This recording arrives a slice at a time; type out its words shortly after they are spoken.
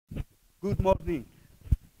Good morning.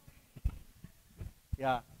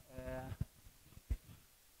 Yeah.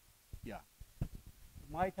 Yeah.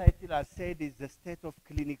 My title, as said, is The State of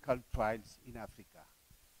Clinical Trials in Africa.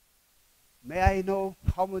 May I know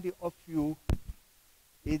how many of you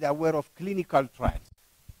is aware of clinical trials?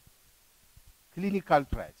 Clinical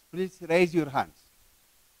trials. Please raise your hands.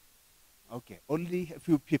 Okay, only a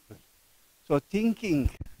few people. So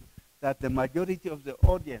thinking that the majority of the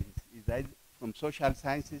audience is from social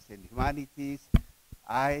sciences and humanities,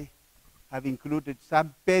 I have included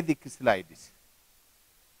some basic slides.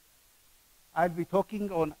 I'll be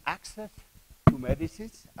talking on access to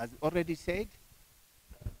medicines, as already said,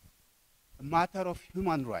 a matter of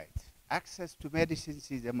human rights. Access to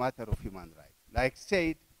medicines is a matter of human rights. Like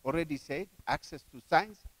already said, access to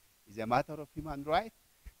science is a matter of human rights,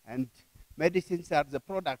 and medicines are the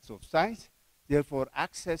products of science. Therefore,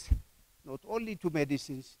 access not only to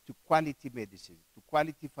medicines, to quality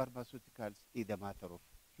pharmaceuticals is a matter of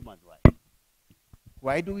human rights.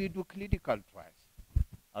 Why do we do clinical trials?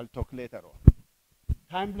 I'll talk later on.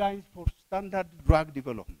 Timelines for standard drug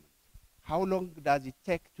development. How long does it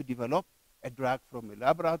take to develop a drug from a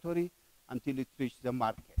laboratory until it reaches the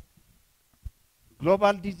market?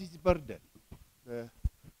 Global disease burden.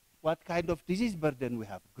 What kind of disease burden we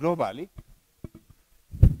have globally?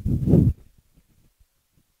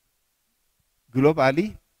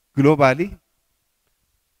 Globally,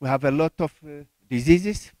 we have a lot of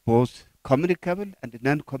diseases, both communicable and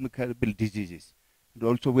non-communicable diseases. And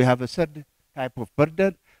also we have a certain type of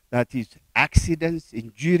burden, that is accidents,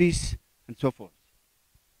 injuries, and so forth.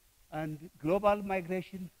 And global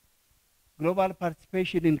migration, global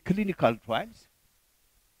participation in clinical trials,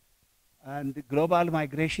 and global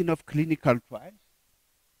migration of clinical trials,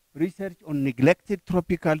 research on neglected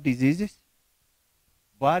tropical diseases,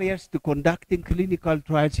 barriers to conducting clinical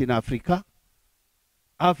trials in Africa,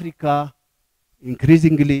 Africa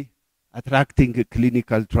increasingly attracting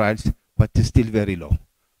clinical trials, but still very low.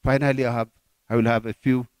 Finally, I will have a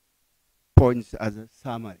few points as a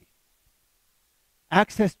summary.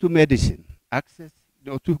 Access to medicine, access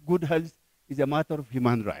to good health is a matter of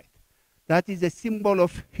human right. That is a symbol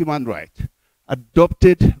of human right,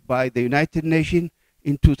 adopted by the United Nations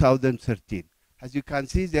in 2013. As you can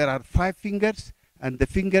see, there are 5 fingers, and the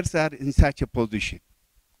fingers are in such a position,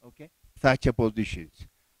 okay? Such a positions.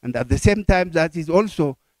 And at the same time, that is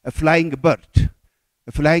also a flying bird.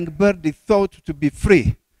 A flying bird is thought to be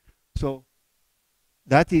free. So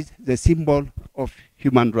that is the symbol of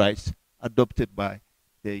human rights adopted by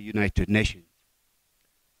the United Nations.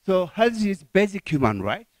 So health is basic human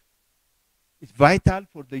right. It's vital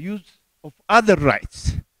for the use of other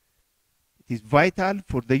rights. It is vital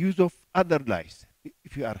for the use of other lives.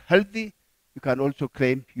 If you are healthy, you can also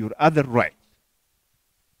claim your other rights,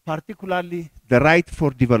 particularly the right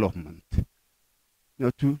for development.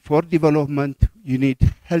 For development, you need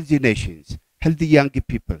healthy nations, healthy young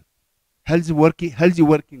people, healthy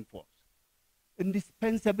working force.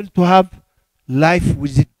 Indispensable to have life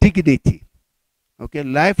with dignity. Okay,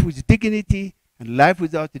 life with dignity and life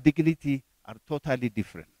without dignity are totally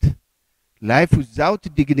different. Life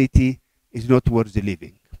without dignity is not worth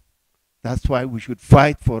living. That's why we should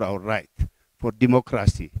fight for our right, for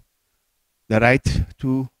democracy, the right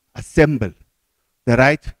to assemble, the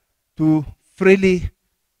right to freely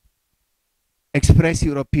express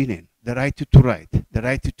your opinion, the right to write, the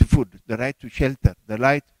right to food, the right to shelter, the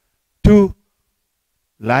right to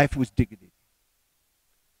life with dignity.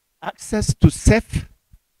 Access to safe,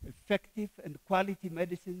 effective, and quality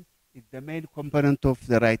medicines is the main component of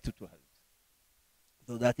the right to health.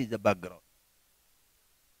 So that is the background.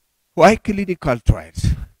 Why clinical trials?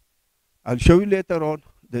 I'll show you later on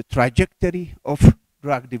the trajectory of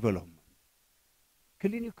drug development.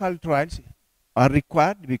 Clinical trials are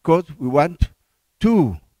required because we want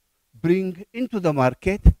to bring into the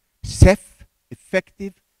market safe,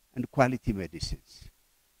 effective, and quality medicines.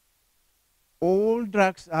 All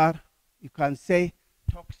drugs are, you can say,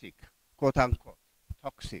 toxic, quote unquote,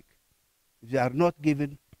 toxic. They are not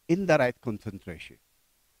given in the right concentration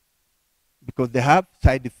because they have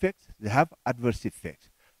side effects, they have adverse effects.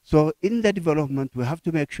 So in the development, we have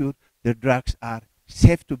to make sure the drugs are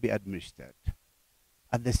safe to be administered.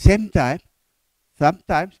 At the same time,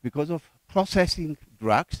 sometimes because of processing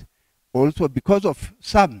drugs, also because of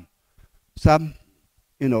some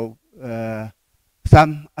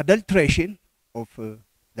adulteration of the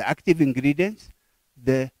active ingredients,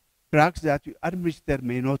 the drugs that you administer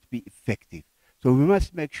may not be effective. So we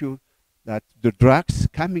must make sure that the drugs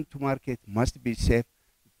coming to market must be safe,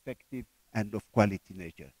 effective, and of quality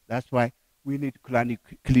nature. That's why we need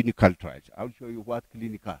clinical trials. I'll show you what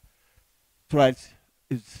clinical trials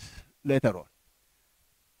is later on.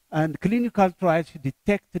 And clinical trials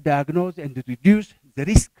detect, diagnose, and reduce the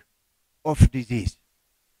risk of disease.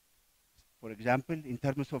 For example, in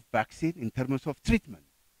terms of vaccine, in terms of treatment.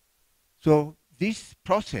 So this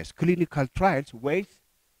process, clinical trials, weighs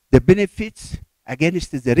the benefits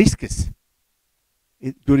against the risks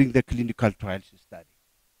during the clinical trials study.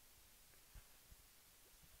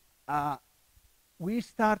 We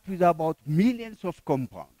start with about millions of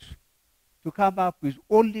compounds to come up with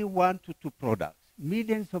only 1 to 2 products.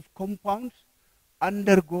 Millions of compounds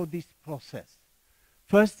undergo this process.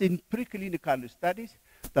 First in preclinical studies,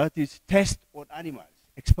 that is test on animals,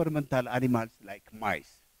 experimental animals like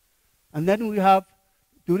mice. And then we have,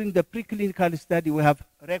 during the preclinical study, we have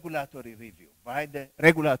regulatory review by the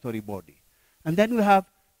regulatory body. And then we have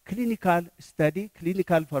clinical study,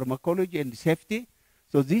 clinical pharmacology and safety.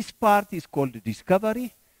 So this part is called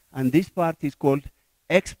discovery, and this part is called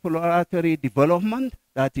exploratory development,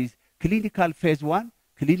 that is clinical phase 1,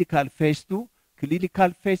 clinical phase 2, clinical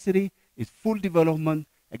phase 3 is full development.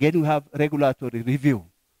 Again, we have regulatory review.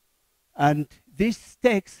 And this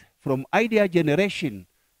takes from idea generation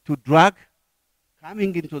to drug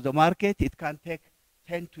coming into the market. It can take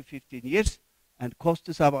 10 to 15 years and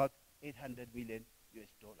costs about 800 million US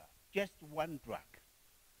dollars. Just one drug.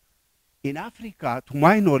 In Africa, to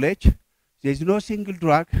my knowledge, there's no single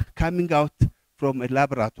drug coming out from a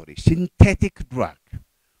laboratory, synthetic drug.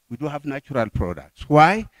 We do have natural products.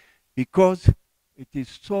 Why? Because it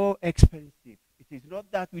is so expensive. It is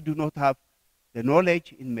not that we do not have the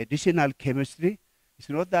knowledge in medicinal chemistry. It's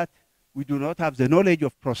not that we do not have the knowledge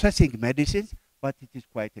of processing medicines, but it is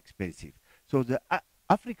quite expensive. So the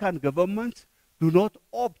African governments do not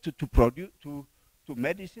opt to produce to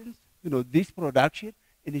medicines, this production.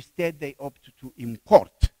 Instead, they opt to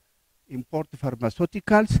import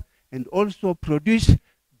pharmaceuticals and also produce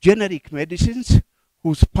generic medicines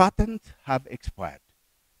whose patents have expired.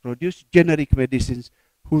 Produce generic medicines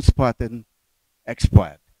whose patent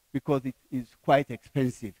expired because it is quite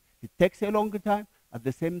expensive. It takes a long time, at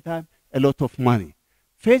the same time, a lot of money.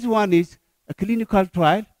 Phase 1 is a clinical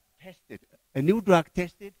trial tested, a new drug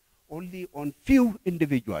tested only on few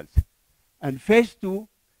individuals. And phase 2,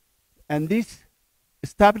 and this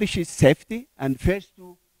establishes safety, and phase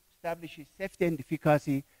 2 establishes safety and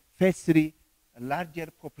efficacy. Phase 3, a larger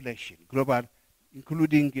population, global,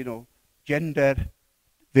 including gender,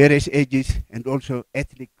 various ages, and also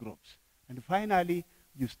ethnic groups. And finally,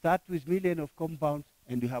 you start with millions of compounds,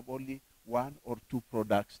 and you have only 1 or 2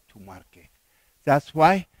 products to market. That's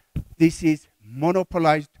why this is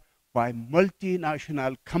monopolized by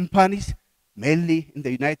multinational companies, mainly in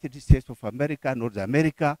the United States of America, North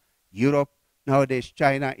America, Europe, nowadays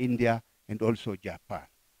China, India, and also Japan.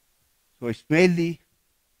 So it's mainly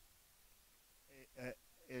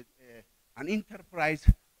an enterprise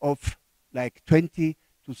of like 20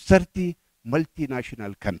 to 30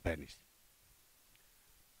 multinational companies.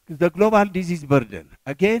 The global disease burden.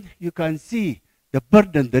 Again, you can see the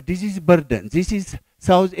burden, the disease burden. This is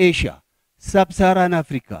South Asia, Sub-Saharan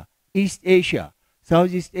Africa, East Asia,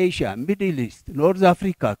 Southeast Asia, Middle East, North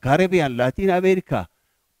Africa, Caribbean, Latin America,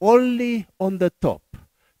 only on the top.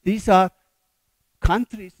 These are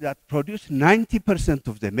countries that produce 90%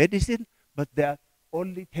 of the medicine, but they are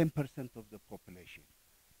only 10% of the population.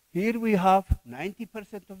 Here we have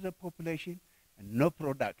 90% of the population and no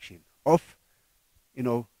production of,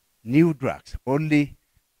 new drugs. Only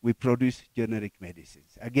we produce generic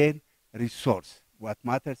medicines. Again, resource. What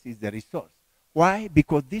matters is the resource. Why?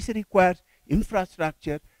 Because this requires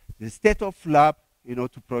infrastructure, the state of lab,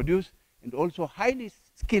 to produce, and also highly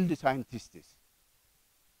skilled scientists.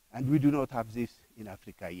 And we do not have this in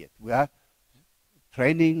Africa yet. We are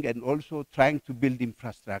training and also trying to build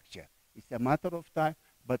infrastructure. It's a matter of time,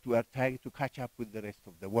 but we are trying to catch up with the rest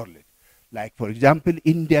of the world. Like, for example,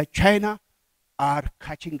 India, China are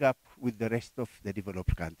catching up with the rest of the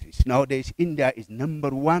developed countries. Nowadays, India is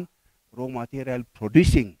 #1 raw material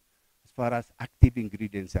producing as far as active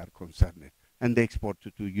ingredients are concerned, and they export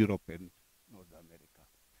to Europe and North America.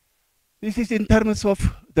 This is in terms of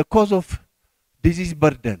the cause of disease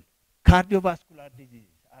burden. Cardiovascular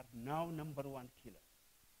diseases are now #1 killer,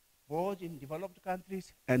 both in developed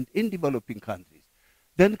countries and in developing countries.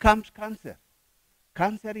 Then comes cancer.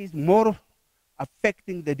 Cancer is more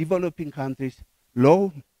affecting the developing countries,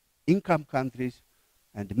 low-income countries,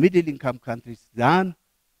 and middle-income countries than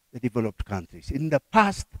the developed countries. In the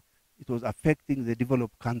past, it was affecting the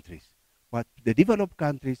developed countries. But the developed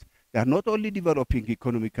countries, they are not only developing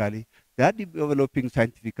economically, they are developing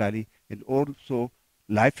scientifically, and also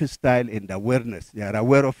lifestyle and awareness. They are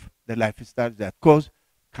aware of the lifestyles that cause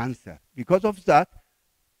cancer. Because of that,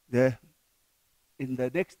 in the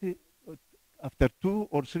next after 2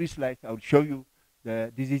 or 3 slides, I will show you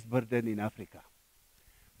the disease burden in Africa.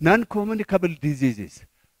 Non-communicable diseases.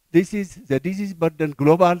 This is the disease burden,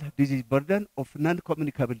 global disease burden of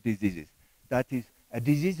non-communicable diseases. That is a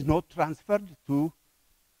disease not transferred to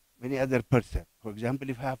any other person. For example,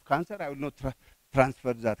 if I have cancer, I will not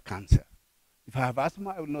transfer that cancer. If I have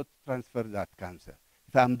asthma, I will not transfer that cancer.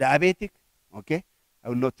 If I'm diabetic, okay, I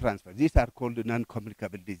will not transfer. These are called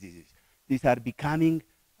non-communicable diseases. These are becoming,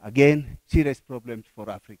 again, serious problems for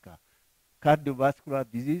Africa. Cardiovascular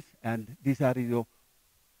disease, and these are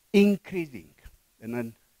increasing the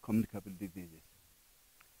non-communicable diseases.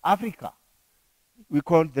 Africa, we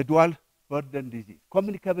call the dual burden disease,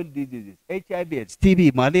 communicable diseases, HIV, AIDS,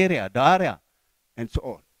 TB, malaria, diarrhea, and so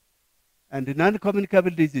on. And the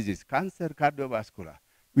non-communicable diseases, cancer, cardiovascular,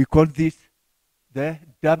 we call this the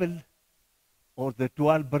double or the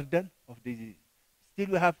dual burden of disease.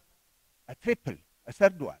 Still we have a triple, a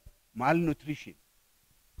third one, malnutrition,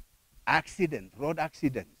 accident, road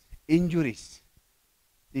accidents, injuries.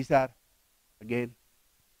 These are, again,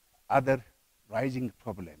 other rising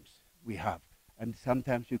problems we have. And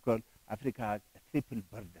sometimes we call Africa has a triple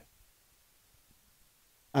burden.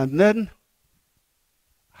 And then,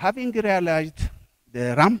 having realized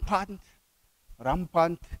the rampant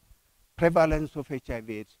prevalence of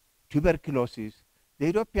HIV/AIDS, tuberculosis, the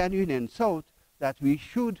European Union thought that we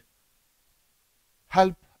should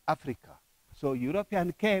help Africa. So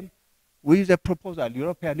European came with a proposal,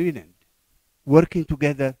 European Union, working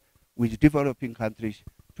together with developing countries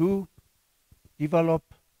to develop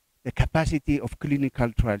the capacity of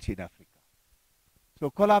clinical trials in Africa.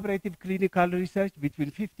 So collaborative clinical research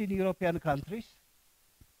between 15 European countries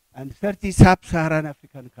and 30 sub-Saharan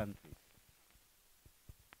African countries.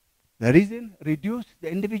 The reason, reduce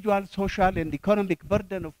the individual social and economic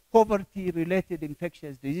burden of poverty-related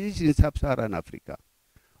infectious diseases in sub-Saharan Africa.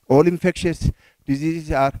 All infectious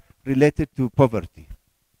diseases are related to poverty.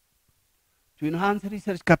 To enhance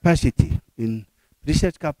research capacity in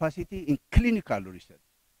clinical research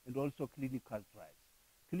and also clinical trials.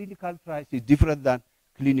 Clinical trials is different than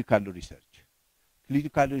clinical research.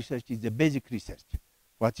 Clinical research is the basic research.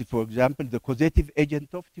 What is, for example, the causative agent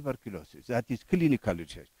of tuberculosis? That is clinical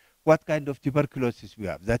research. What kind of tuberculosis we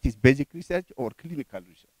have? That is basic research or clinical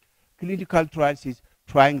research. Clinical trials is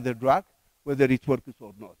trying the drug, whether it works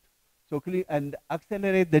or not. So, and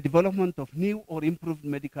accelerate the development of new or improved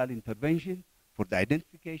medical intervention for the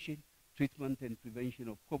identification, treatment, and prevention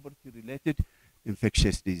of poverty-related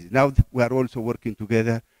infectious diseases. Now we are also working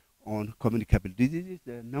together on communicable diseases.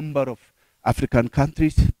 The number of African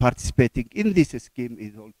countries participating in this scheme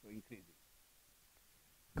is also increasing.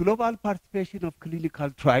 Global participation of clinical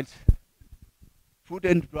trials, Food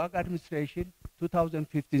and Drug Administration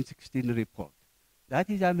 2015-16 report. That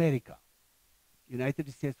is America, United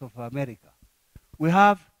States of America. We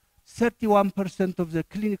have 31% of the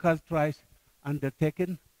clinical trials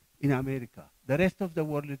undertaken in America. The rest of the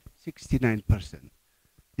world, 69%.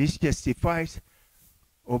 This justifies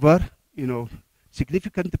over,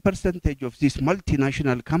 significant percentage of these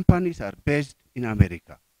multinational companies are based in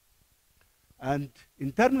America. And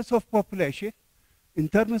in terms of population,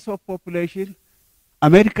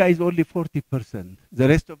 America is only 40%. The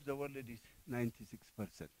rest of the world is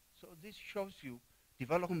 96%. So this shows you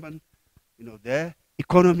development, the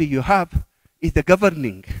economy you have is the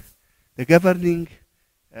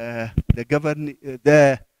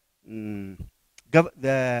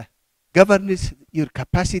governs your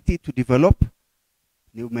capacity to develop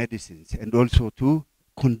new medicines and also to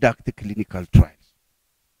conduct the clinical trials.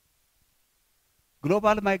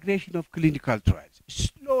 Global migration of clinical trials.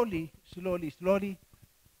 Slowly,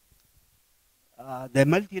 the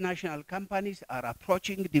multinational companies are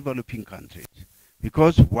approaching developing countries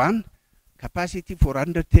because one, capacity for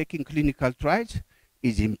undertaking clinical trials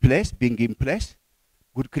is in place,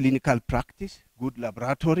 good clinical practice, good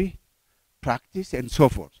laboratory practice, and so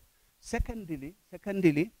forth. Secondly,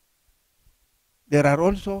 there are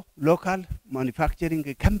also local manufacturing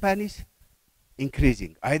companies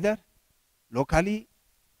increasing, either locally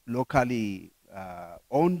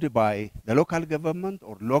owned by the local government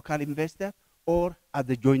or local investor or as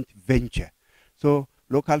a joint venture. So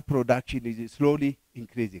local production is slowly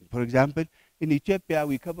increasing. For example, in Ethiopia,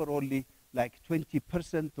 we cover only like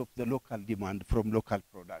 20% of the local demand from local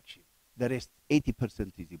production. The rest,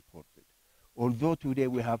 80% is imported. Although today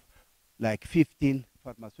we have like 15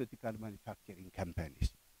 pharmaceutical manufacturing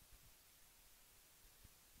companies.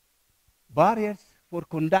 Barriers for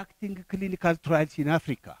conducting clinical trials in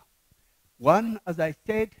Africa. One, as I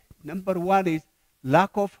said, number one is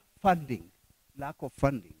lack of funding. Lack of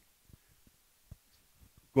funding.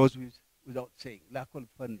 Goes without saying, lack of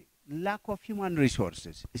funding. lack of human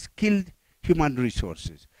resources, skilled human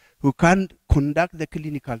resources, who can conduct the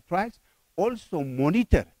clinical trials, also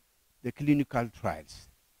monitor the clinical trials,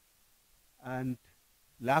 and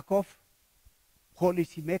lack of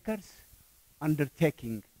policymakers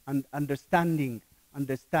undertaking and understanding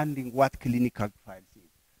what clinical trials is.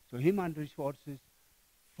 So human resources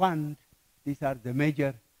fund, these are the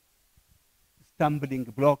major stumbling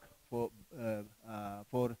block for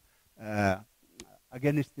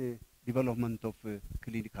against the development of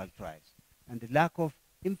clinical trials. And the lack of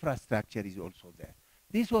infrastructure is also there.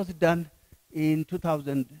 This was done in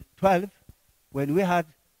 2012 when we had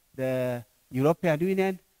the European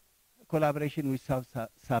Union collaboration with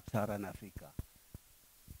Sub-Saharan Africa.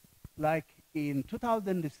 Like in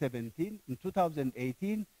 2017, in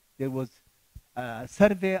 2018, there was a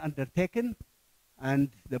survey undertaken, and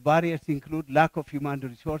the barriers include lack of human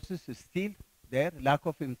resources is still there, lack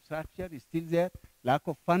of infrastructure is still there, lack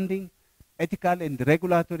of funding, ethical and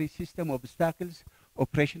regulatory system obstacles,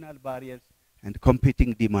 operational barriers, and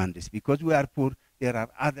competing demands. Because we are poor, there are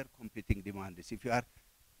other competing demands. If you are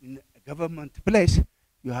in a government place,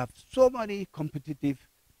 you have so many competitive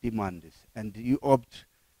demands, and you opt,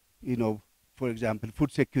 you know, for example,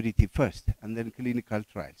 food security first, and then clinical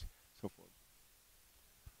trials, so forth.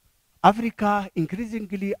 Africa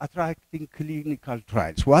increasingly attracting clinical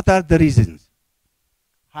trials. What are the reasons?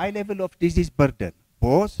 High level of disease burden,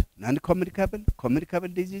 both non-communicable, communicable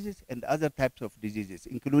diseases, and other types of diseases,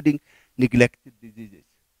 including neglected diseases.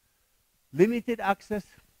 Limited access,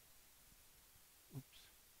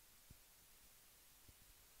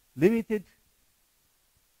 limited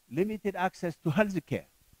access to health care.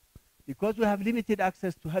 Because we have limited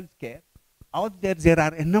access to health care, out there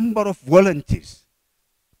are a number of volunteers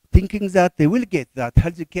thinking that they will get that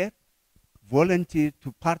health care, volunteer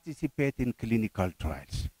to participate in clinical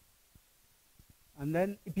trials. And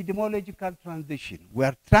then epidemiological transition. We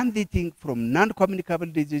are transiting from non-communicable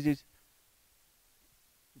diseases,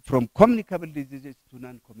 from communicable diseases to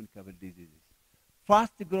non-communicable diseases.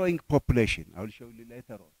 Fast growing population, I will show you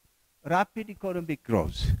later on. Rapid economic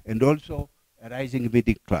growth, and also a rising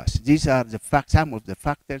middle class. These are the some of the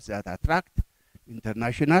factors that attract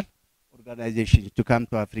international organizations to come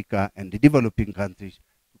to Africa and the developing countries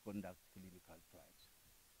to conduct clinical trials.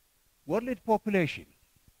 World population.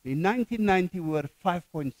 In 1990, we were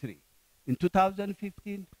 5.3. In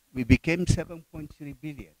 2015, we became 7.3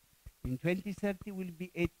 billion. In 2030, we'll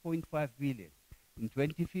be 8.5 billion. In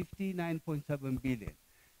 2050, 9.7 billion.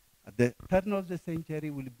 At the turn of the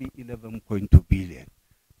century, will be 11.2 billion.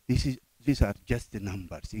 These are just the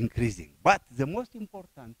numbers increasing. But the most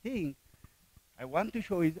important thing I want to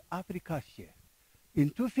show is Africa's share. In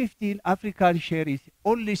 2015, African share is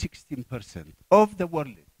only 16% of the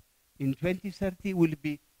world. In 2030, will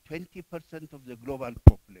be 20% of the global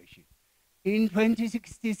population. In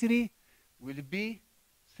 2063, will be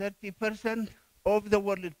 30% of the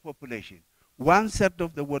world population. 1/3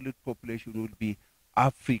 of the world population will be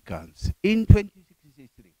Africans in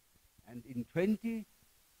 2063. And in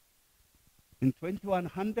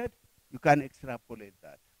 2100, you can extrapolate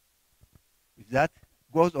that. If that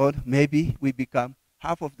goes on, maybe we become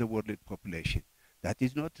half of the world population. That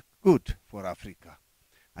is not good for Africa,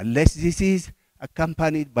 unless this is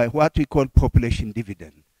accompanied by what we call population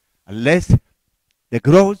dividend. Unless the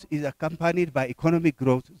growth is accompanied by economic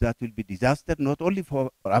growth, that will be disaster, not only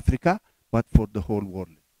for Africa, but for the whole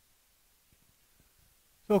world.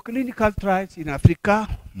 So clinical trials in Africa,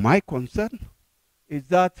 my concern is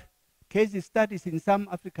that case studies in some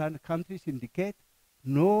African countries indicate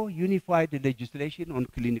no unified legislation on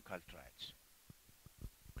clinical trials.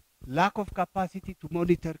 Lack of capacity to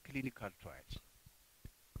monitor clinical trials.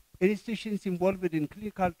 Institutions involved in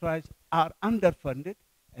clinical trials are underfunded,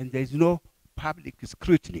 and there is no public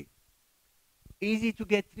scrutiny. Easy to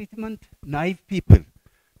get treatment, naive people.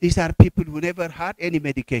 These are people who never had any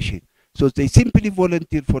medication, so they simply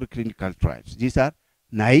volunteer for clinical trials. These are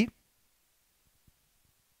naive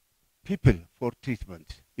people for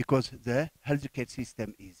treatment because the healthcare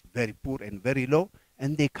system is very poor and very low,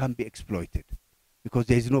 and they can be exploited because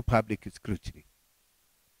there is no public scrutiny.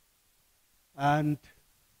 And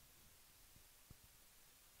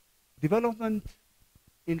development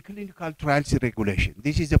in clinical trials regulation.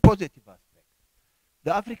 This is a positive aspect.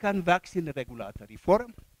 The African Vaccine Regulatory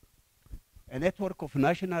Forum, a network of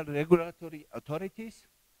national regulatory authorities,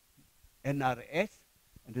 NRS,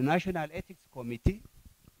 and the National Ethics Committee,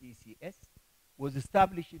 ECS, was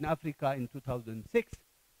established in Africa in 2006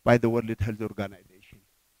 by the World Health Organization.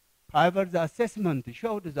 However, the assessment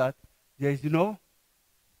showed that there is no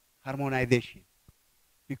harmonization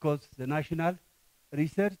because the national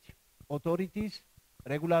research authorities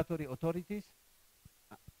regulatory authorities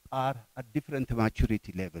are at different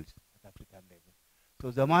maturity levels at African level.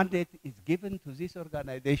 So the mandate is given to this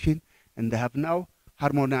organization, and they have now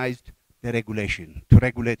harmonized the regulation to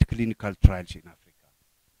regulate clinical trials in Africa.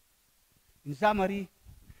 In summary,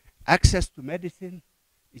 access to medicine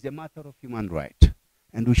is a matter of human right,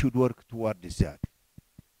 and we should work towards that.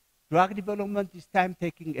 Drug development is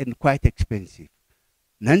time-taking and quite expensive.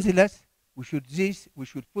 Nonetheless, we should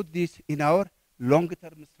put this in our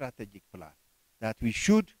long-term strategic plan, that we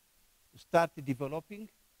should start developing,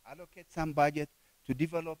 allocate some budget to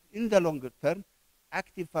develop in the longer term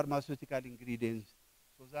active pharmaceutical ingredients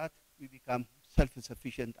so that we become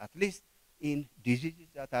self-sufficient, at least in diseases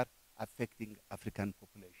that are affecting African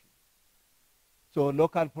population. So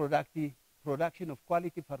local production of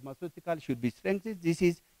quality pharmaceuticals should be strengthened. This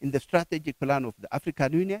is in the strategic plan of the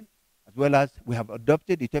African Union, as well as we have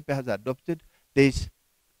adopted, Ethiopia has adopted this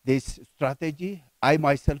strategy. I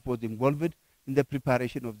myself was involved in the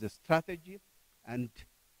preparation of the strategy, and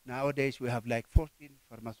nowadays we have like 14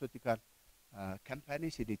 pharmaceutical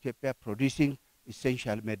companies in Ethiopia producing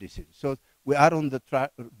essential medicine. So we are on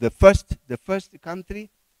the first country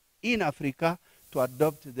in Africa to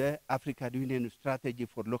adopt the African Union strategy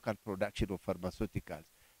for local production of pharmaceuticals.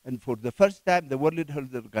 And for the first time, the World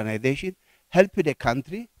Health Organization helped a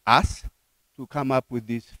country, us, to come up with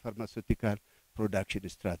this pharmaceutical production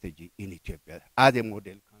strategy in Ethiopia as a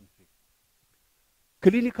model country.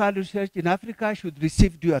 Clinical research in Africa should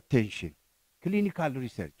receive due attention. Clinical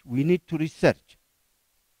research, we need to research.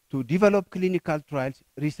 To develop clinical trials,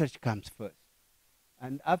 research comes first.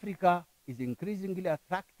 And Africa is increasingly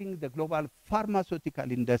attracting the global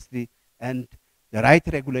pharmaceutical industry, and the right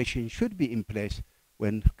regulation should be in place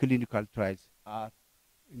when clinical trials are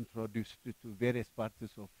introduced to various parts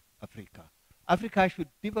of Africa. Africa should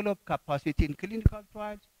develop capacity in clinical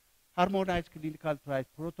trials, harmonized clinical trials,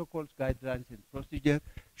 protocols, guidelines, and procedures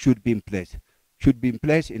should be in place. Should be in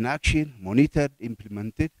place, in action, monitored,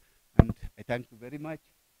 implemented, and I thank you very much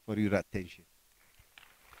for your attention.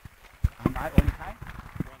 Am I on time?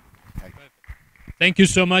 Thank you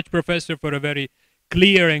so much, Professor, for a very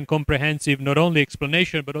clear and comprehensive, not only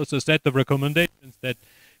explanation, but also set of recommendations that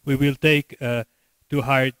we will take to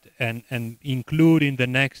heart and include in the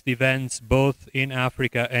next events, both in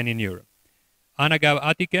Africa and in Europe. Anagaw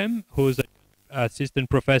ATICKEM, who is an assistant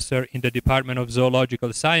professor in the Department of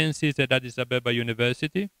Zoological Sciences at Addis Ababa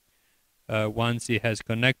University. Once he has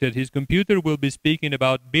connected his computer, will be speaking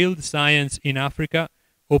about Build Science in Africa,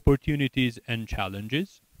 Opportunities and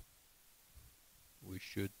Challenges. We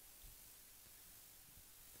should,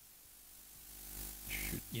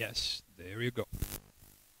 yes, there you go.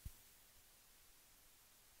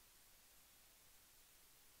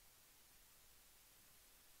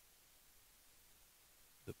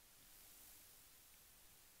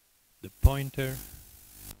 The pointer,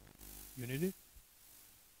 you need it?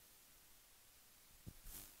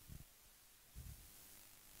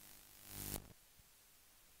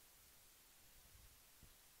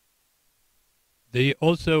 We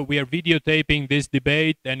are videotaping this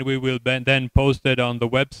debate, and we will then post it on the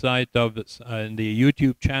website of the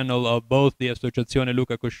YouTube channel of both the Associazione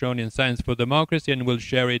Luca, Coscioni and Science for Democracy, and we'll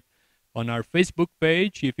share it on our Facebook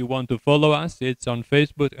page. If you want to follow us, it's on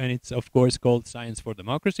Facebook, and it's of course called Science for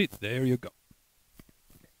Democracy. There you go.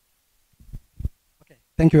 Okay,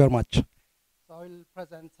 thank you very much. So I will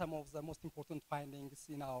present some of the most important findings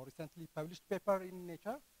in our recently published paper in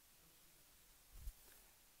Nature.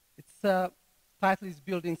 Its title is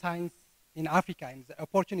Building Science in Africa, and the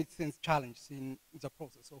opportunities and challenges in the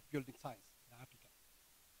process of building science in Africa.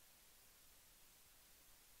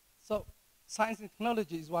 So science and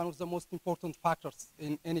technology is one of the most important factors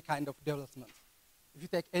in any kind of development. If you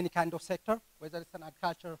take any kind of sector, whether it's an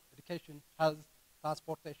agriculture, education, health,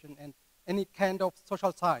 transportation, and any kind of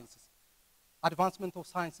social sciences, advancement of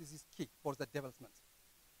sciences is key for the development.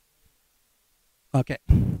 Okay.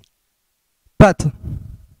 But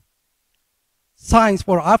science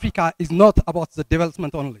for Africa is not about the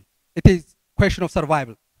development only. It is a question of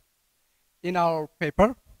survival. In our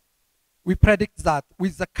paper, we predict that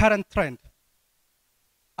with the current trend,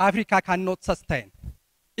 Africa cannot sustain,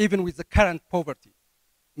 even with the current poverty.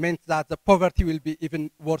 Means that the poverty will be even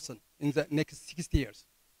worsened in the next 60 years.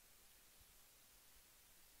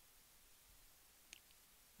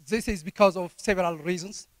 This is because of several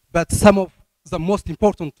reasons, but some of the most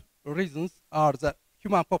important reasons are the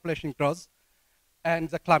human population growth and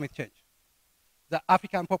the climate change. The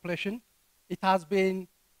African population, it has been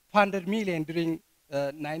 200 million during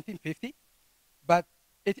 1950, but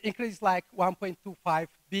it increased like 1.25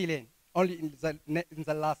 billion only in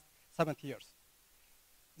the last 70 years.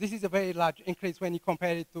 this is a very large increase when you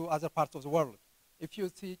compare it to other parts of the world. If you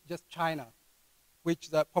see just China, which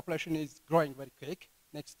the population is growing very quick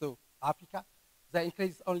next to Africa, the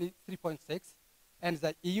increase is only 3.6. And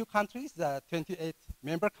the EU countries, the 28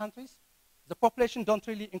 member countries, the population don't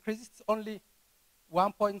really increase. It's only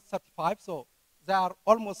 1.35, so they are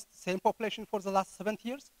almost same population for the last 70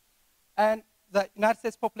 years. And the United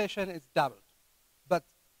States population is doubled. But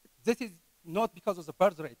this is not because of the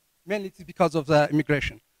birth rate. Mainly it's because of the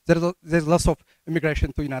immigration. There's lots of immigration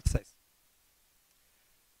to the United States.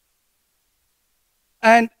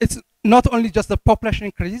 And it's not only just the population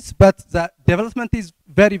increase, but the development is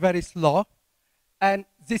very, very slow. And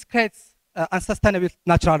this creates unsustainable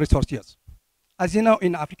natural resource use. As you know,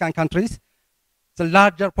 in African countries, the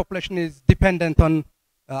larger population is dependent on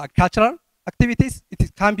agricultural activities.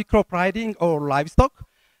 It can be crop riding or livestock.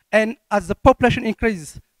 And as the population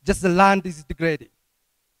increases, just the land is degrading.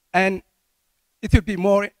 And it will be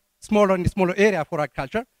smaller and smaller area for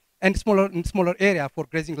agriculture and smaller and smaller area for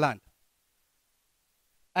grazing land.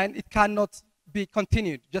 And it cannot be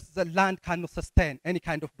continued. Just the land cannot sustain any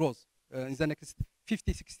kind of growth in the next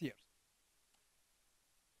 50, 60 years.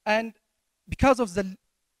 And because of the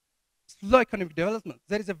slow economic development,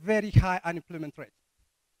 there is a very high unemployment rate.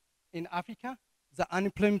 In Africa, the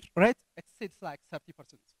unemployment rate exceeds like 30%.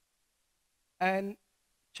 And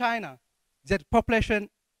China, their population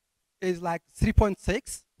is like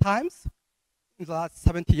 3.6 times in the last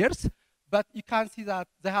 70 years, but you can see that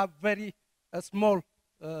they have very small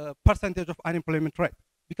percentage of unemployment rate,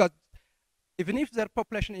 because even if their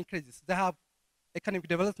population increases, they have economic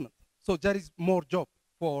development, so there is more job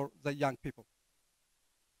for the young people.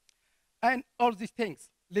 And all these things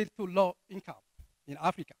lead to low income in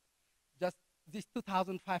Africa. Just this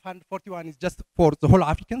 2,541 is just for the whole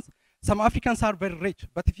Africans. Some Africans are very rich,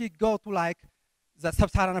 but if you go to like the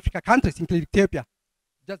sub-Saharan Africa countries, including Ethiopia,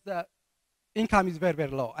 just the income is very,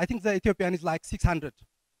 very low. I think the Ethiopian is like $600,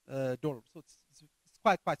 so it's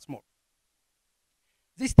quite small.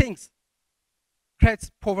 These things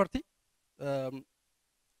creates poverty,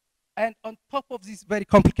 and on top of these very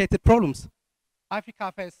complicated problems,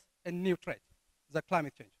 Africa faces a new threat, the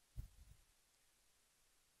climate change.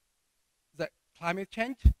 The climate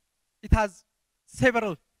change, it has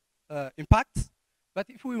several impacts, but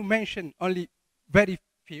if we mention only very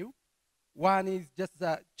few, one is just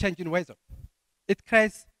the change in weather. It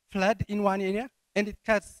creates flood in one area, and it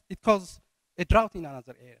causes a drought in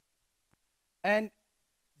another area. And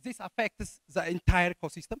this affects the entire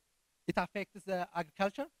ecosystem. It affects the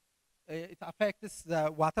agriculture. It affects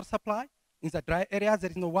the water supply. In the dry areas, there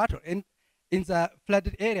is no water. And in the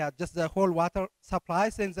flooded area, just the whole water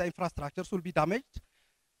supplies and the infrastructures will be damaged.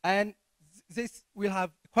 And this will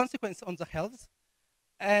have consequences on the health.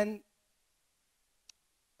 And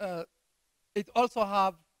it also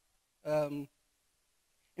have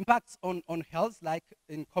impacts on health, like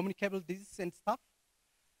in communicable diseases and stuff.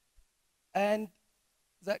 And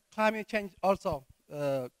the climate change also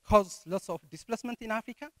caused lots of displacement in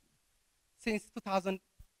Africa. Since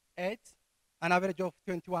 2008, an average of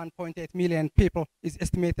 21.8 million people is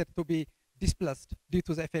estimated to be displaced due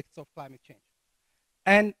to the effects of climate change.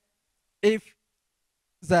 And if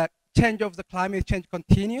the change of the climate change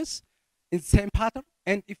continues in the same pattern,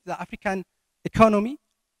 and if the African economy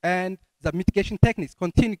and the mitigation techniques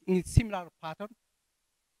continue in a similar pattern,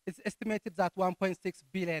 it's estimated that 1.6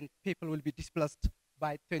 billion people will be displaced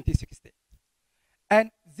by 2060. And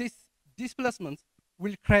this displacement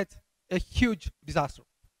will create a huge disaster,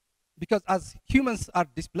 because as humans are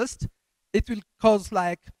displaced, it will cause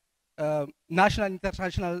like national and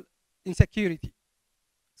international insecurity.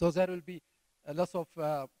 So there will be a lot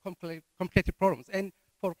of complicated problems. And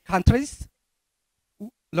for countries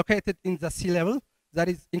located in the sea level, there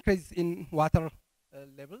is increase in water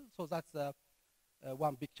level, so that's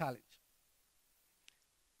one big challenge.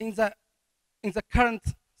 In the current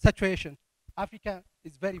situation, Africa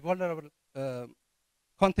is very vulnerable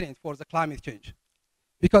continent for the climate change,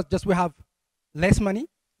 because just we have less money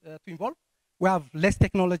to involve, we have less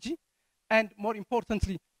technology, and more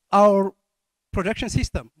importantly, our production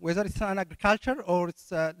system, whether it's an agriculture or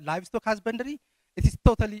it's livestock husbandry, it is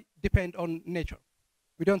totally dependent on nature.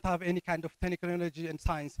 We don't have any kind of technology and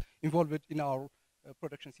science involved in our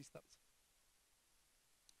production systems.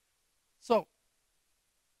 So,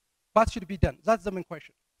 what should be done? That's the main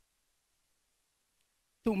question.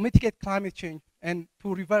 To mitigate climate change and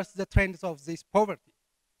to reverse the trends of this poverty,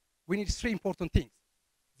 we need three important things: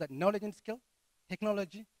 the knowledge and skill,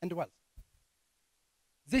 technology, and wealth.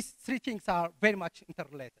 These three things are very much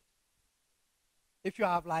interrelated. If you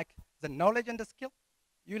have like the knowledge and the skill,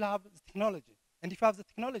 you'll have the technology. And if you have the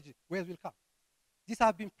technology, wealth will come. This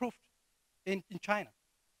has been proved in China.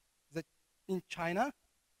 That in China,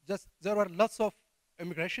 just there were lots of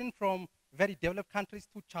immigration from very developed countries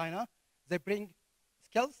to China. They bring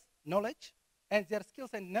skills, knowledge, and their skills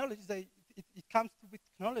and knowledge, it comes with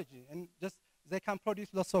technology, and just they can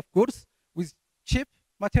produce lots of goods with cheap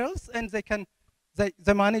materials, and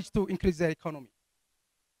they manage to increase their economy.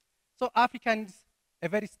 So Africa needs a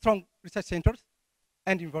very strong research centers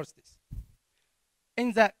and universities.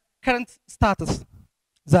 In the current status,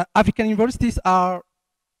 the African universities are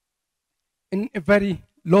in a very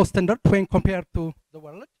low standard when compared to the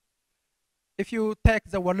world. If you take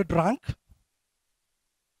the world rank,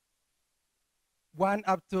 1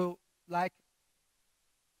 up to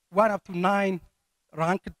 9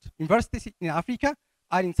 ranked universities in Africa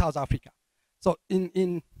are in South Africa. So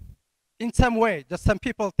in some way, just some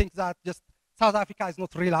people think that just South Africa is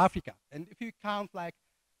not real Africa. And if you count like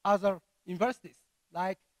other universities,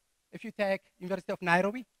 like if you take University of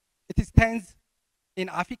Nairobi, it is 10th in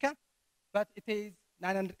Africa, but it is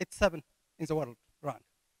 987 in the world rank.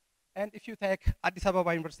 And if you take Addis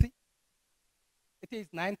Ababa University, it is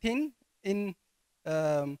 19 in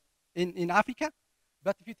Africa,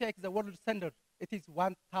 but if you take the world standard, it is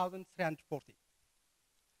 1,340.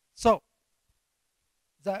 So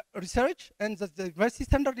the research and the university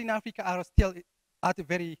standard in Africa are still at a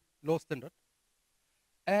very low standard.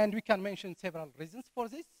 And we can mention several reasons for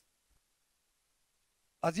this.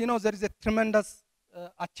 As you know, there is a tremendous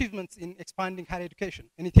achievements in expanding higher education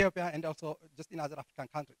in Ethiopia and also just in other African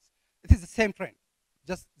countries. It is the same trend.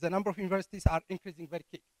 Just the number of universities are increasing very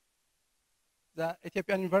quick. The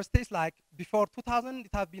Ethiopian universities, like before 2000,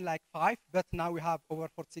 it has been like 5, but now we have over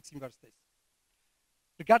 46 universities.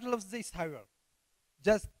 Regardless of this, however,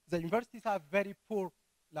 just the universities have very poor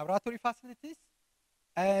laboratory facilities,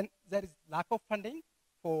 and there is lack of funding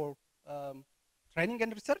for training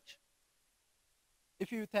and research.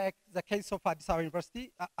 If you take the case of Addis Ababa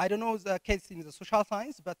University, I don't know the case in the social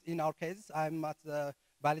science, but in our case, I'm at the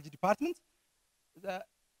biology department.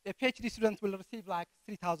 A PhD student will receive like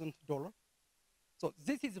 $3,000. So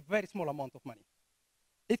this is a very small amount of money.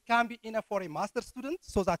 It can be enough for a master's student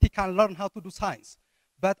so that he can learn how to do science.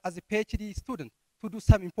 But as a PhD student, to do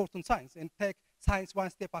some important science and take science one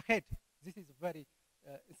step ahead, this is very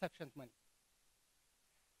insufficient money.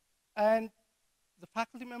 And the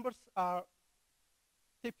faculty members are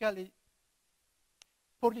typically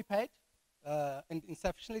poorly paid and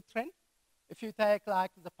insufficiently trained. If you take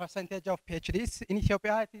like the percentage of PhDs in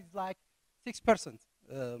Ethiopia, it is like 6%.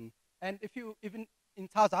 And if you even in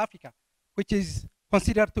South Africa, which is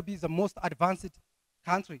considered to be the most advanced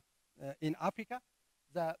country in Africa,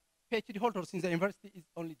 the PhD holders in the university is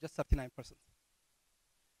only just 39%.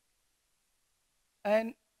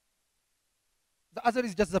 And the other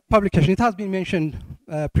is just the publication. It has been mentioned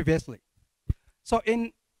previously. So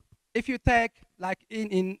if you take, like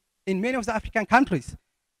in many of the African countries,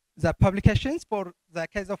 the publications for the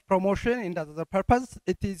case of promotion and other purpose,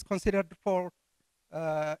 it is considered for,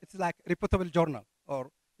 it's like reputable journal, or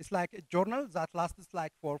it's like a journal that lasts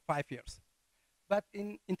like for 5 years. But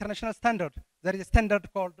in international standard, there is a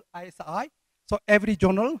standard called ISI. So every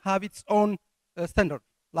journal have its own standard.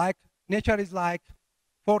 Like Nature is like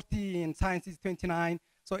 40 and Science is 29.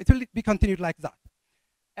 So it will be continued like that.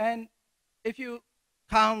 And if you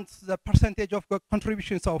count the percentage of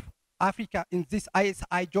contributions of Africa in these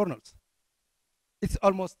ISI journals, it's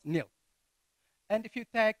almost nil. And if you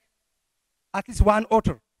take at least one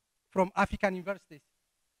author from African universities,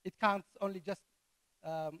 it counts only just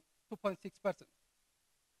 2.6%.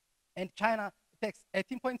 And China takes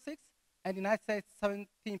 18.6, and the United States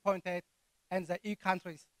 17.8, and the EU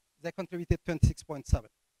countries, they contributed 26.7.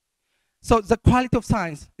 So the quality of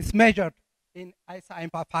science is measured in ISI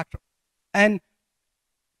impact factor. And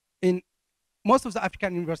in most of the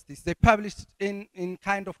African universities, they publish in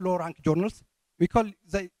kind of low-ranked journals. We call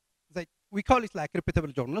it like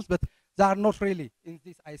reputable journals, but they are not really in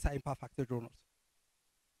these ISI impact factor journals.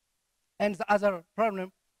 And the other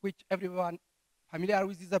problem, which everyone familiar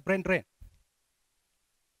with, is the brain drain.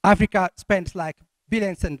 Africa spends like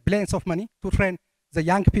billions and billions of money to train the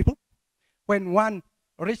young people. When one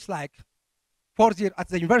reach like 4th year at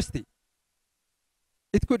the university,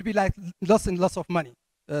 it could be like lots and lots of money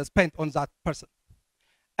spent on that person.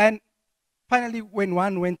 And finally, when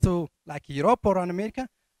one went to like Europe or America,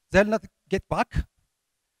 they'll not get back.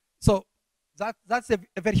 So that's a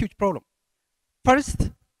very huge problem.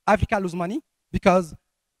 First, Africa lose money because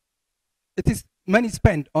it is money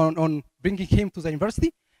spent on bringing him to the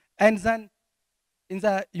university, and then in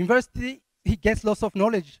the university he gets lots of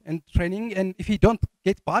knowledge and training, and if he don't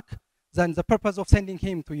get back, then the purpose of sending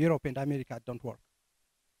him to Europe and America don't work.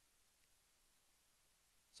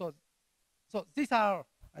 So these are,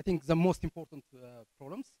 I think, the most important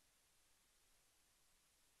problems.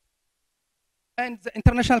 And the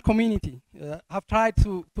international community have tried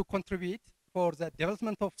to contribute for the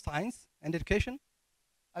development of science and education.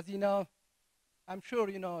 As you know, I'm sure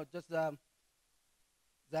you know just the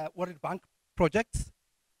World Bank projects.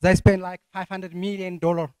 They spend like $500 million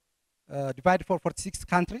divided for 46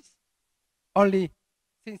 countries only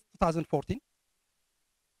since 2014.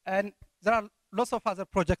 And there are lots of other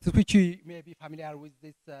projects which you may be familiar with,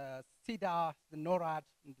 this SIDA, the NORAD,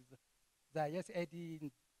 the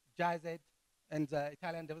USAID, GIZ, and the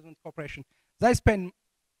Italian Development Corporation. They spend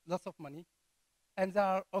lots of money. And there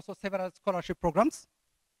are also several scholarship programs.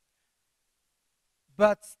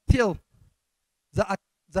 But still, the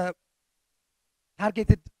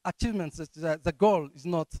targeted achievements, the goal is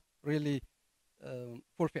not really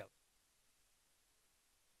fulfilled.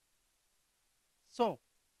 So,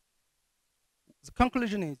 the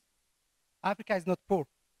conclusion is, Africa is not poor,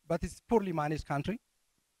 but it's poorly managed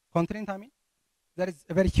continent, I mean. There is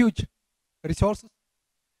a very huge resources,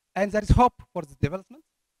 and there is hope for the development.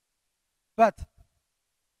 But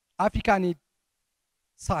Africa needs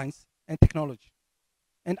science and technology,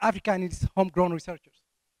 and Africa needs homegrown researchers.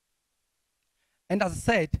 And as I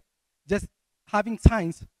said, just having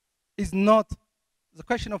science is not the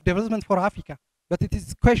question of development for Africa, but it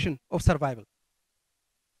is a question of survival.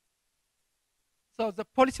 So the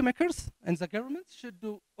policymakers and the government should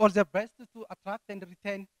do all their best to attract and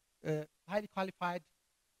retain highly qualified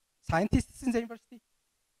scientists in the university.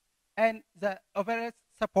 And the overall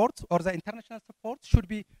support or the international support should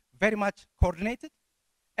be very much coordinated,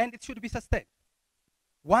 and it should be sustained.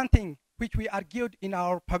 One thing which we argued in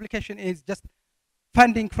our publication is just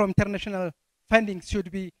funding from international funding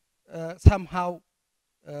should be somehow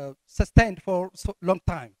sustained for so long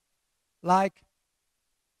time. Like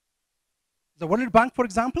the World Bank, for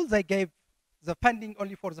example, they gave the funding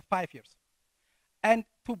only for the 5 years. And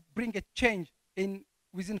to bring a change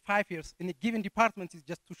within 5 years in a given department is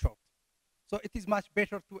just too short. So it is much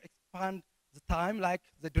better to expand the time, like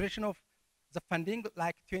the duration of the funding,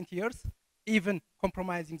 like 20 years, even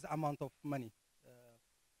compromising the amount of money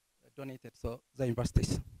donated to the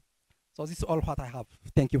universities. So this is all what I have.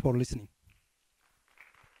 Thank you for listening.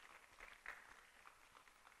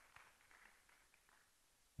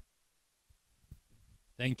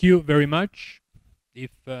 Thank you very much.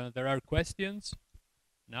 If there are questions,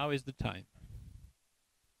 now is the time.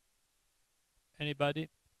 Anybody?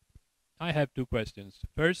 I have two questions.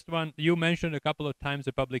 First one, you mentioned a couple of times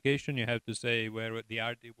the publication. You have to say where the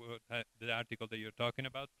article that you're talking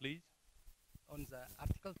about, please. On the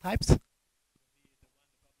article types?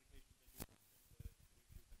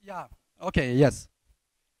 Yeah, okay, yes.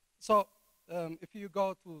 So if you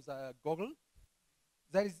go to the Google,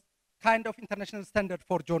 there is kind of international standard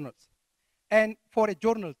for journals. And for a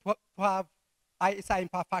journal to have ISI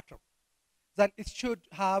impact factor, then it should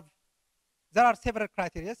have, there are several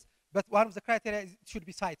criteria, but one of the criteria is it should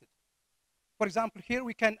be cited. For example, here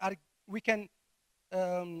we can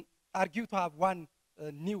argue to have one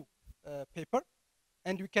new paper,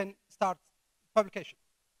 and we can start publication.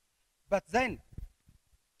 But then,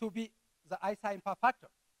 to be the ISI impact factor,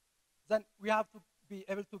 then we have to be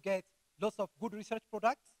able to get lots of good research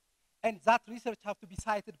products, and that research have to be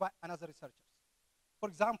cited by another researchers. For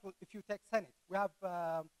example, if you take Senate, we have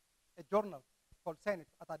a journal called Senate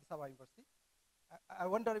at Addis Ababa University. I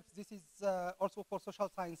wonder if this is also for social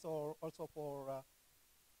science or also for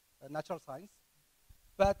natural science.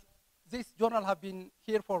 But this journal have been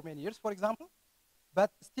here for many years, for example,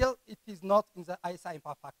 but still it is not in the ISI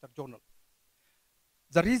impact factor journal.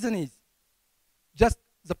 The reason is just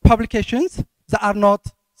the publications that are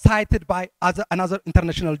not cited by another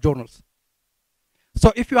international journals.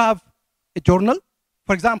 So if you have a journal,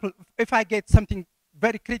 for example, if I get something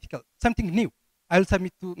very critical, something new, I'll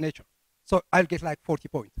submit to Nature. So I'll get like 40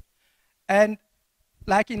 points. And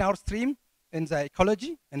like in our stream, in the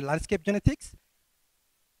ecology and landscape genetics,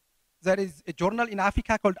 there is a journal in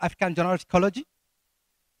Africa called African Journal of Ecology,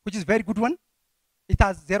 which is a very good one. It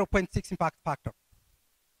has 0.6 impact factor.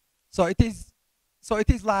 So it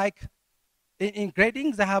is like in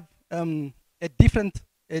grading they have a different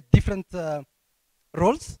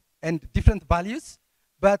roles and different values.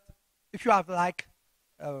 But if you have like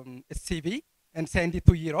a CV and send it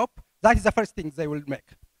to Europe, that is the first thing they will make.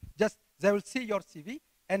 Just they will see your CV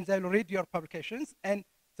and they will read your publications and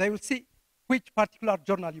they will see which particular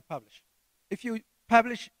journal you publish. If you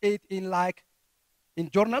publish it in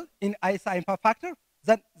journal in ISI impact factor,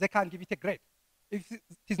 then they can give it a grade. If it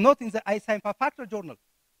is not in the ISI impact factor journal,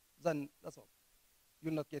 then that's all. You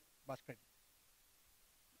will not get much credit.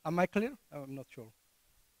 Am I clear? I'm not sure.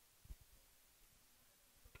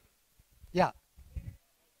 Yeah.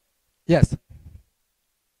 Yes.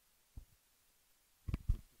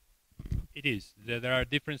 It is. There are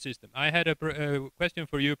different systems. I had a question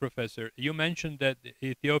for you, Professor. You mentioned that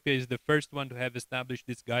Ethiopia is the first one to have established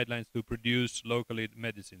these guidelines to produce locally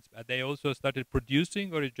medicines. But they also started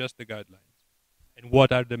producing, or is just the guidelines? And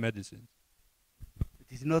what are the medicines?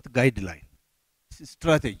 It is not guideline. It's a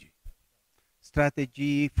strategy.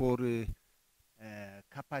 Strategy for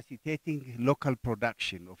capacitating local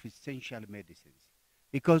production of essential medicines.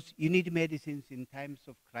 Because you need medicines in times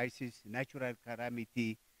of crisis, natural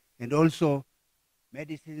calamity, and also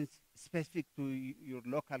medicines specific to your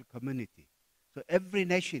local community. So every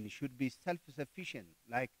nation should be self-sufficient,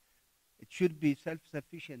 like it should be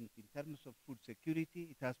self-sufficient in terms of food security.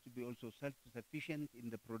 It has to be also self-sufficient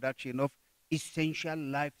in the production of essential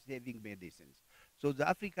life-saving medicines. So the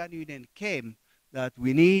African Union came that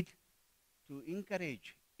we need to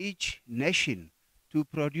encourage each nation to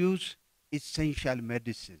produce essential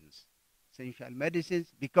medicines. Essential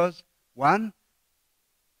medicines because one,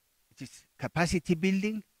 it is capacity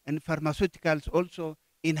building, and pharmaceuticals also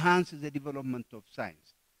enhance the development of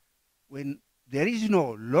science. When there is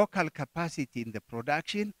no local capacity in the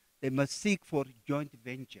production, they must seek for joint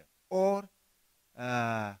venture or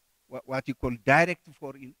what you call direct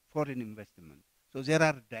foreign investment. So there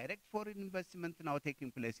are direct foreign investment now taking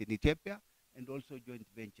place in Ethiopia and also joint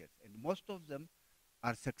ventures. And most of them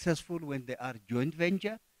are successful when they are joint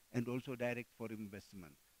venture and also direct foreign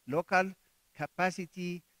investment. Local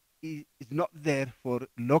capacity is not there for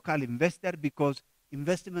local investor because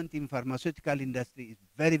investment in pharmaceutical industry is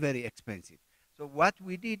very, very expensive. So what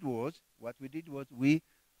we did was we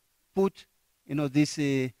put, this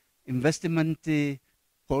investment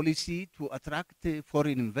policy to attract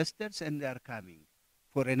foreign investors, and they are coming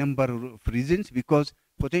for a number of reasons because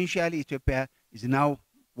potentially Ethiopia is now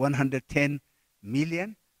 110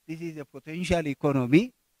 million. This is a potential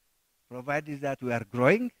economy, provided that we are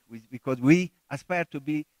growing, because we aspire to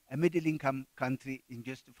be a middle-income country in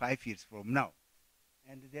just 5 years from now.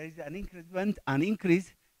 And there is an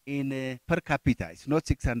increase in per capita. It's not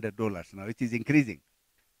 $600 now, it is increasing.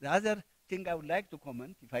 The other thing I would like to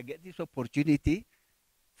comment, if I get this opportunity,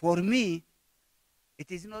 for me,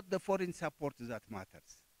 it is not the foreign support that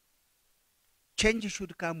matters. Change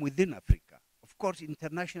should come within Africa. Of course,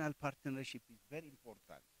 international partnership is very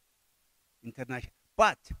important. International,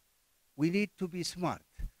 but we need to be smart.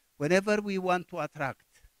 Whenever we want to attract,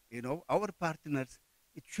 our partners,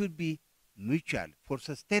 it should be mutual. For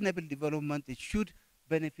sustainable development, it should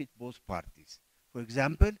benefit both parties. For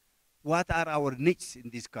example, what are our needs in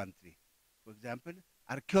this country? For example,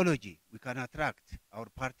 archaeology, we can attract our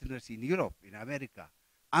partners in Europe, in America.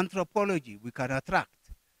 Anthropology, we can attract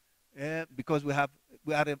because we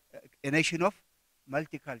are a nation of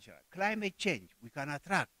multicultural. Climate change, we can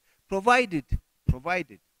attract, provided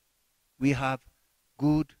we have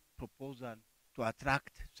good proposal to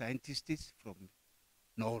attract scientists from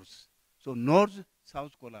North. So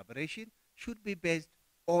North-South collaboration should be based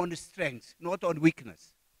on strength, not on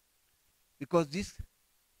weakness. Because this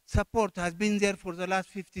support has been there for the last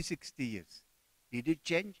 50, 60 years. Did it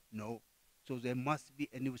change? No. So there must be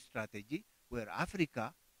a new strategy where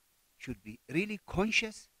Africa should be really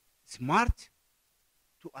conscious, smart,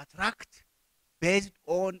 to attract based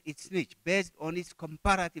on its niche, based on its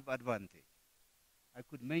comparative advantage. I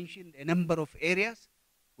could mention a number of areas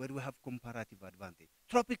where we have comparative advantage.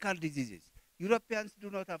 Tropical diseases. Europeans do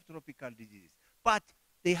not have tropical diseases, but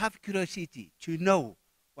they have curiosity to know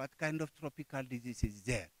what kind of tropical disease is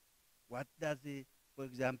there. What does, for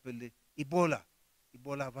example, Ebola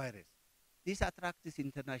virus. This attracts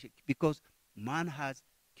international because man has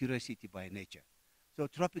curiosity by nature. So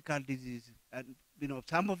tropical disease, and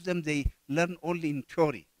some of them they learn only in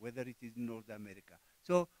theory, whether it is in North America.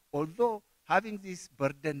 So although having this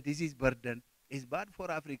disease burden is bad for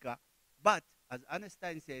Africa, but as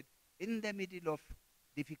Einstein said, in the middle of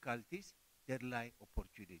difficulties, there lie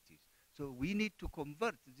opportunities. So we need to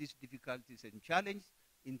convert these difficulties and challenges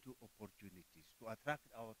into opportunities to attract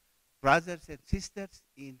our brothers and sisters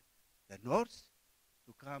in the north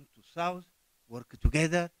to come to south, work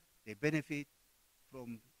together, they benefit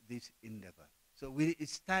from this endeavor. So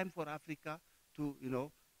it's time for Africa to,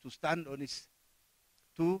 to stand on its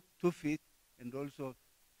two feet and also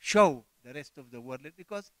show the rest of the world,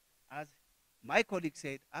 because as my colleague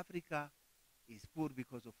said, Africa is poor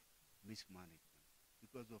because of mismanagement,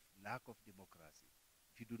 because of lack of democracy.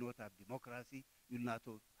 If you do not have democracy, you will not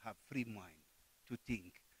have free mind to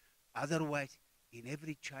think. Otherwise, in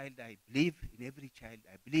every child I believe,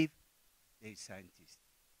 there is scientist.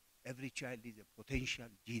 Every child is a potential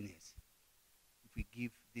genius if we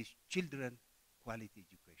give these children quality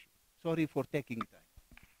education. Sorry for taking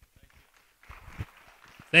time.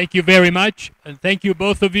 Thank you very much, and thank you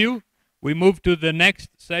both of you. We move to the next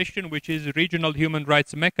session, which is Regional Human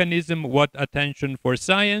Rights Mechanism, What Attention for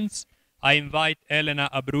Science. I invite Elena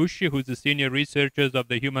Abrusci, who's the Senior Researcher of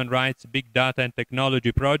the Human Rights Big Data and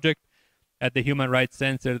Technology Project at the Human Rights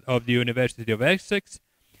Center of the University of Essex,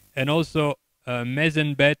 and also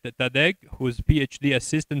Mezenbet Tadeg, who's PhD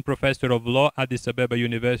Assistant Professor of Law, Addis Ababa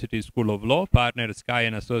University School of Law, Partner Sky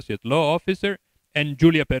and Associate Law Officer, and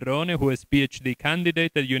Giulia Perrone, who is PhD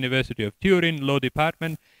candidate at the University of Turin Law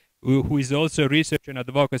Department, who is also Research and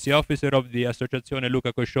Advocacy Officer of the Associazione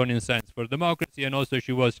Luca, Coscioni in Science for Democracy, and also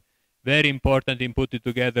she was very important in putting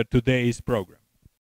together today's program.